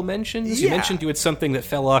honorable mentions? Yeah. You mentioned you had something that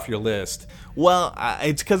fell off your list. Well,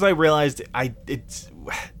 it's because I realized I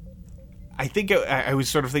think I was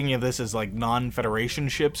sort of thinking of this as like non-Federation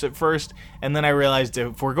ships at first, and then I realized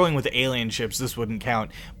if we're going with alien ships, this wouldn't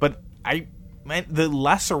count. But the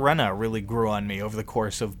La Sirena really grew on me over the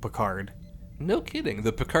course of Picard. No kidding.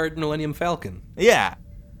 The Picard Millennium Falcon. Yeah.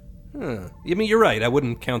 Huh. I mean, you're right. I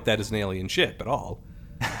wouldn't count that as an alien ship at all.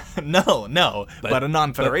 No, but a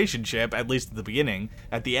non-Federation ship, at least at the beginning.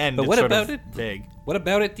 At the end, but it's what sort about of it? Big. What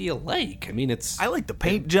about it do you like? I mean, I like the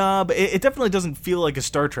paint job. It definitely doesn't feel like a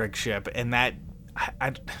Star Trek ship, and that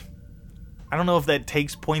I don't know if that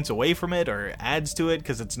takes points away from it or adds to it,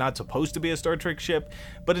 because it's not supposed to be a Star Trek ship.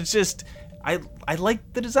 But it's just I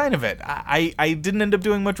like the design of it. I didn't end up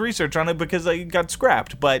doing much research on it because I got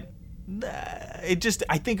scrapped, but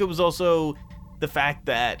I think it was also the fact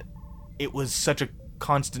that it was such a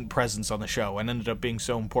constant presence on the show and ended up being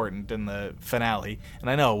so important in the finale. And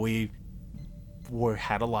I know we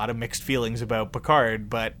had a lot of mixed feelings about Picard,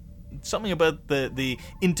 but something about the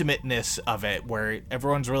intimateness of it, where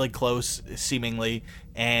everyone's really close seemingly,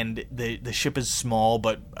 and the ship is small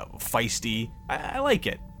but feisty. I like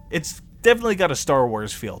it. It's definitely got a Star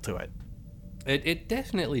Wars feel to it. It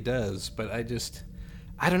definitely does, but I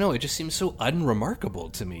don't know, it just seems so unremarkable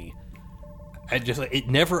to me. It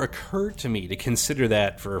never occurred to me to consider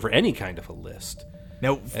that for any kind of a list.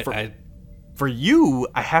 Now, for you,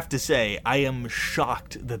 I have to say, I am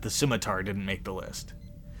shocked that the Scimitar didn't make the list.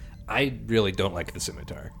 I really don't like the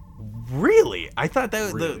Scimitar. Really? I thought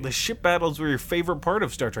that really? the ship battles were your favorite part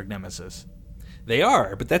of Star Trek Nemesis. They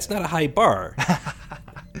are, but that's not a high bar.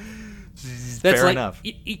 That's fair enough.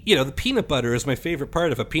 You know, the peanut butter is my favorite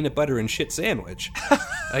part of a peanut butter and shit sandwich.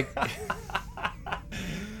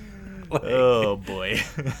 Oh boy!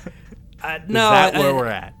 No, is that where we're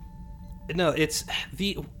at? No, it's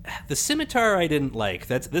the Scimitar I didn't like.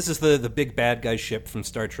 This is the big bad guy ship from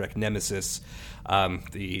Star Trek Nemesis.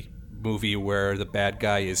 The movie where the bad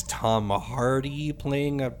guy is Tom Hardy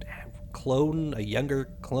playing a younger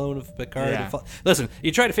clone of Picard. Yeah. Listen,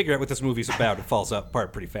 you try to figure out what this movie's about, it falls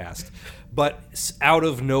apart pretty fast. But out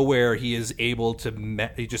of nowhere, he is able to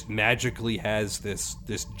he just magically has this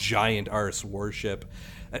giant arse warship.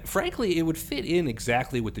 Frankly, it would fit in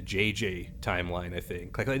exactly with the JJ timeline, I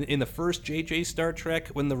think. Like in the first JJ Star Trek,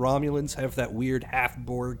 when the Romulans have that weird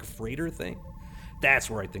half-Borg freighter thing, that's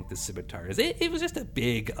where I think the scimitar is. It was just a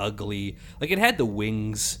big, ugly... Like, it had the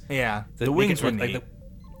wings. Yeah, the wings were neat.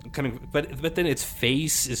 But then its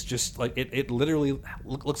face is just like... It literally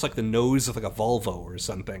looks like the nose of like a Volvo or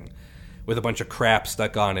something, with a bunch of crap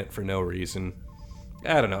stuck on it for no reason.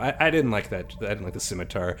 I don't know. I didn't like that. I didn't like the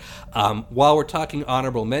scimitar. While we're talking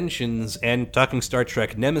honorable mentions and talking Star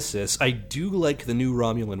Trek Nemesis, I do like the new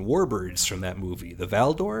Romulan warbirds from that movie. The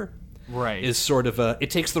Valdor is sort of it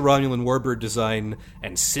takes the Romulan warbird design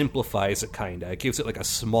and simplifies it kind of. It gives it like a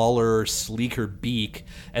smaller, sleeker beak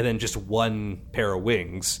and then just one pair of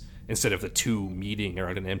wings instead of the two meeting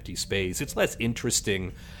around an empty space. It's less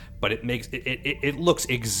interesting, but it looks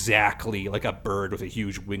exactly like a bird with a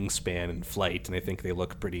huge wingspan in flight, and I think they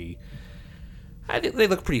look pretty. I think they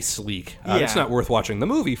look pretty sleek. It's not worth watching the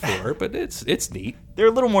movie for, but it's neat. They're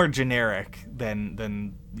a little more generic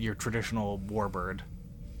than your traditional warbird.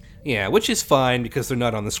 Yeah, which is fine because they're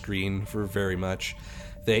not on the screen for very much.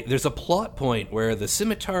 There's a plot point where the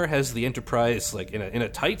scimitar has the Enterprise like in a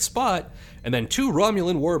tight spot, and then two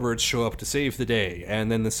Romulan warbirds show up to save the day,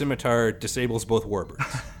 and then the scimitar disables both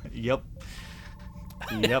warbirds. Yep,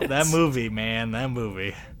 that movie, man, that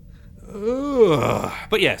movie.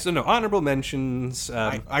 But yeah, so no, honorable mentions.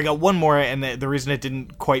 I got one more, and the reason it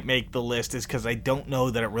didn't quite make the list is because I don't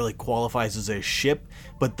know that it really qualifies as a ship,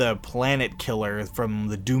 but the planet killer from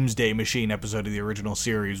the Doomsday Machine episode of the original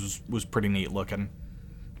series was pretty neat looking.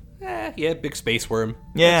 Yeah, big space worm.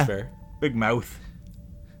 Yeah, that's fair. Big mouth.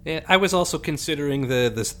 Yeah, I was also considering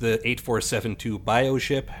the 8472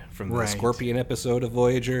 bioship from the Scorpion episode of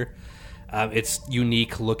Voyager. It's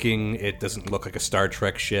unique looking. It doesn't look like a Star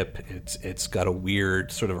Trek ship. It's got a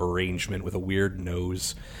weird sort of arrangement with a weird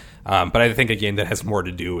nose. But I think, again, that has more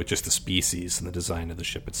to do with just the species and the design of the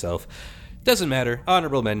ship itself. Doesn't matter.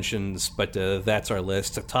 Honorable mentions, but that's our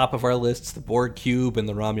list. At top of our lists, the Borg Cube and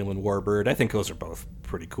the Romulan Warbird. I think those are both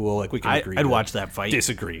pretty cool. Like, we can agree. I'd watch that fight.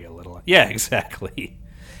 Disagree a little. Yeah, exactly.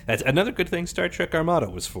 That's another good thing Star Trek Armada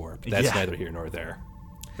was for. But that's neither here nor there.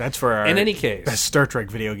 That's for our in any case best Star Trek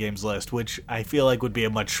video games list, which I feel like would be a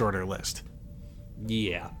much shorter list.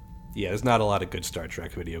 Yeah, there's not a lot of good Star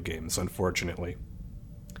Trek video games, unfortunately.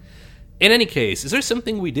 In any case, is there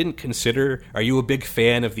something we didn't consider? Are you a big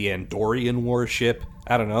fan of the Andorian warship?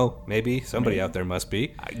 I don't know, maybe. Somebody out there must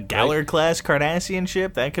be. Gallard-class Cardassian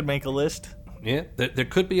ship? That could make a list. Yeah, there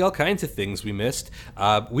could be all kinds of things we missed.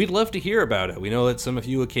 We'd love to hear about it. We know that some of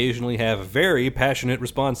you occasionally have very passionate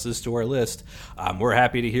responses to our list. We're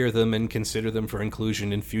happy to hear them and consider them for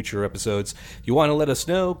inclusion in future episodes. If you want to let us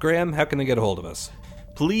know, Graham, how can they get a hold of us?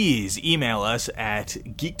 Please email us at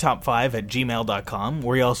geektop5@gmail.com.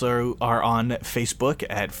 We also are on Facebook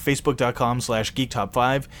at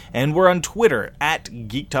facebook.com/geektop5, and we're on Twitter at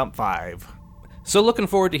geektop5. So looking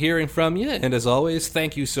forward to hearing from you, and as always,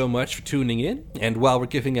 thank you so much for tuning in. And while we're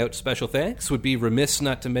giving out special thanks, would be remiss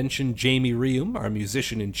not to mention Jamie Reum, our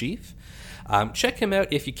musician-in-chief. Check him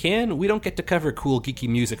out if you can. We don't get to cover cool, geeky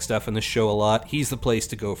music stuff on this show a lot. He's the place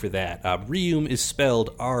to go for that. Reum is spelled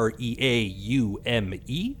R-E-A-U-M-E.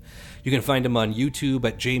 You can find him on YouTube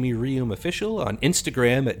at Jamie Reum Official, on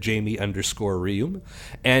Instagram at Jamie_Reum.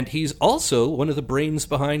 And he's also one of the brains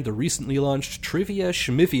behind the recently launched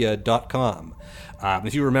TriviaSchmivia.com.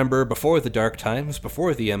 If you remember, before the dark times,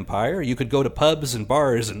 before the Empire, you could go to pubs and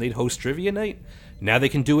bars and they'd host trivia night. Now they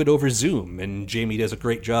can do it over Zoom, and Jamie does a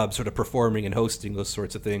great job sort of performing and hosting those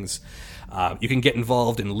sorts of things. You can get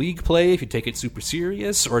involved in league play if you take it super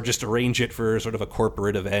serious, or just arrange it for sort of a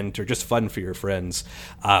corporate event or just fun for your friends.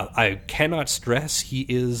 I cannot stress he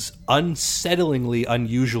is unsettlingly,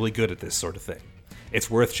 unusually good at this sort of thing. It's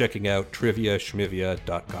worth checking out,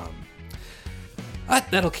 TriviaSchmivia.com.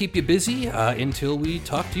 That'll keep you busy until we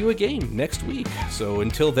talk to you again next week. So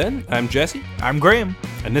until then, I'm Jesse. I'm Graham.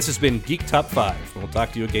 And this has been Geek Top 5. We'll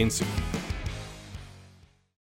talk to you again soon.